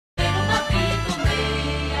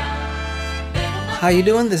How you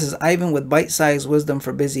doing? This is Ivan with Bite-Sized Wisdom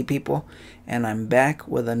for Busy People, and I'm back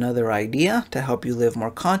with another idea to help you live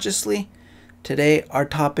more consciously. Today our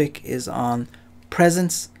topic is on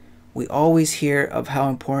presence. We always hear of how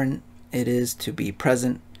important it is to be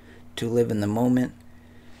present, to live in the moment.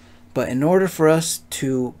 But in order for us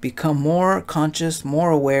to become more conscious,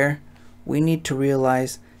 more aware, we need to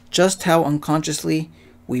realize just how unconsciously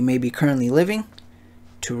we may be currently living,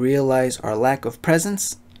 to realize our lack of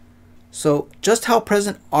presence. So just how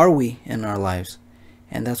present are we in our lives?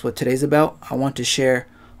 And that's what today's about. I want to share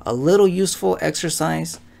a little useful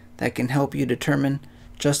exercise that can help you determine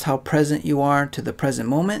just how present you are to the present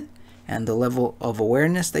moment and the level of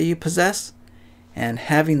awareness that you possess. And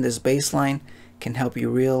having this baseline can help you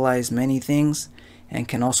realize many things and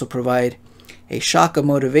can also provide a shock of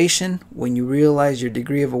motivation when you realize your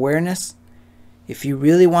degree of awareness. If you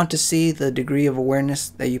really want to see the degree of awareness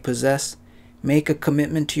that you possess, make a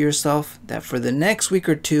commitment to yourself that for the next week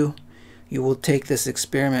or two, you will take this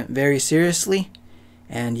experiment very seriously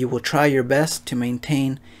and you will try your best to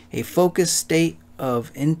maintain a focused state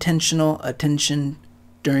of intentional attention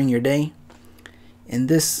during your day. In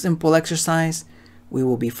this simple exercise, we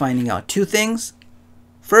will be finding out two things.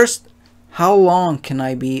 First, how long can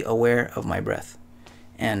I be aware of my breath?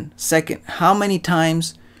 And second, how many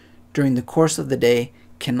times during the course of the day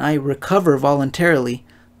can I recover voluntarily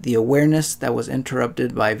the awareness that was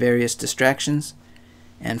interrupted by various distractions?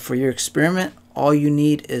 And for your experiment, all you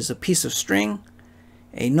need is a piece of string,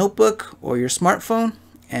 a notebook or your smartphone,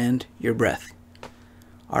 and your breath.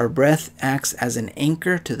 Our breath acts as an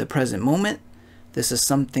anchor to the present moment. This is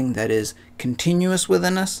something that is continuous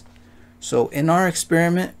within us. So in our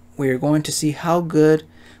experiment, we are going to see how good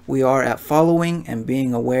we are at following and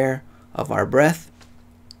being aware of our breath.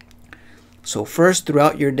 So first,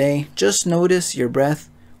 throughout your day, just notice your breath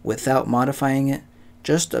without modifying it,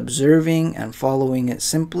 just observing and following it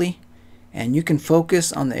simply. And you can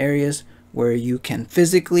focus on the areas where you can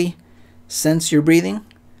physically sense your breathing,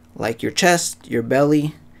 like your chest, your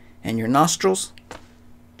belly, and your nostrils.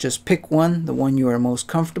 Just pick one, the one you are most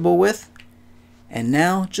comfortable with. And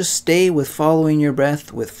now just stay with following your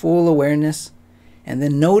breath with full awareness, and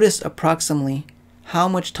then notice approximately how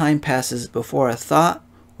much time passes before a thought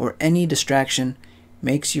or any distraction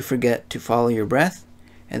makes you forget to follow your breath,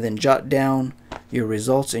 and then jot down your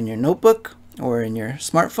results in your notebook or in your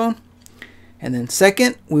smartphone. And then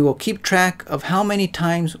second, we will keep track of how many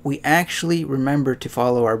times we actually remember to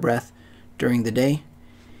follow our breath during the day.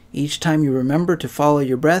 Each time you remember to follow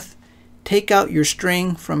your breath, take out your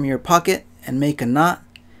string from your pocket and make a knot,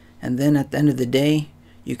 and then at the end of the day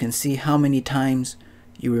you can see how many times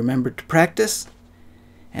you remember to practice.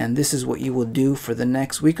 And this is what you will do for the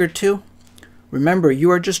next week or two. Remember, you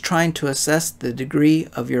are just trying to assess the degree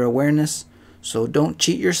of your awareness, so don't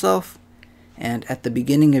cheat yourself. And at the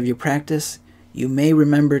beginning of your practice, you may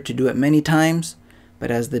remember to do it many times, but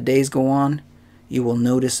as the days go on, you will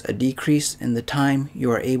notice a decrease in the time you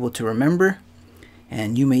are able to remember,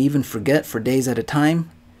 and you may even forget for days at a time.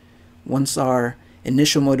 Once our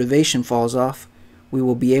initial motivation falls off, we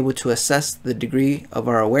will be able to assess the degree of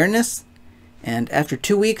our awareness, and after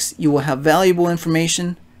 2 weeks, you will have valuable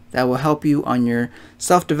information that will help you on your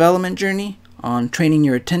self-development journey, on training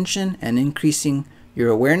your attention and increasing your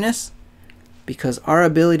awareness, because our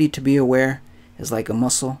ability to be aware is like a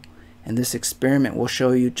muscle, and this experiment will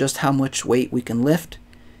show you just how much weight we can lift,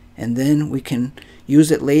 and then we can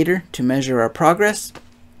use it later to measure our progress.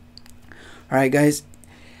 Alright guys,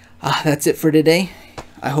 that's it for today.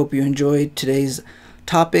 I hope you enjoyed today's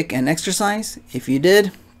topic and exercise. If you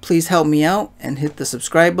did, please help me out and hit the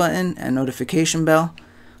subscribe button and notification bell.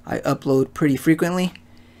 I upload pretty frequently.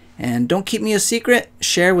 And don't keep me a secret.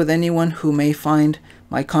 Share with anyone who may find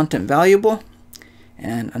my content valuable.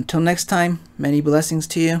 And until next time, many blessings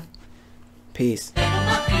to you. Peace.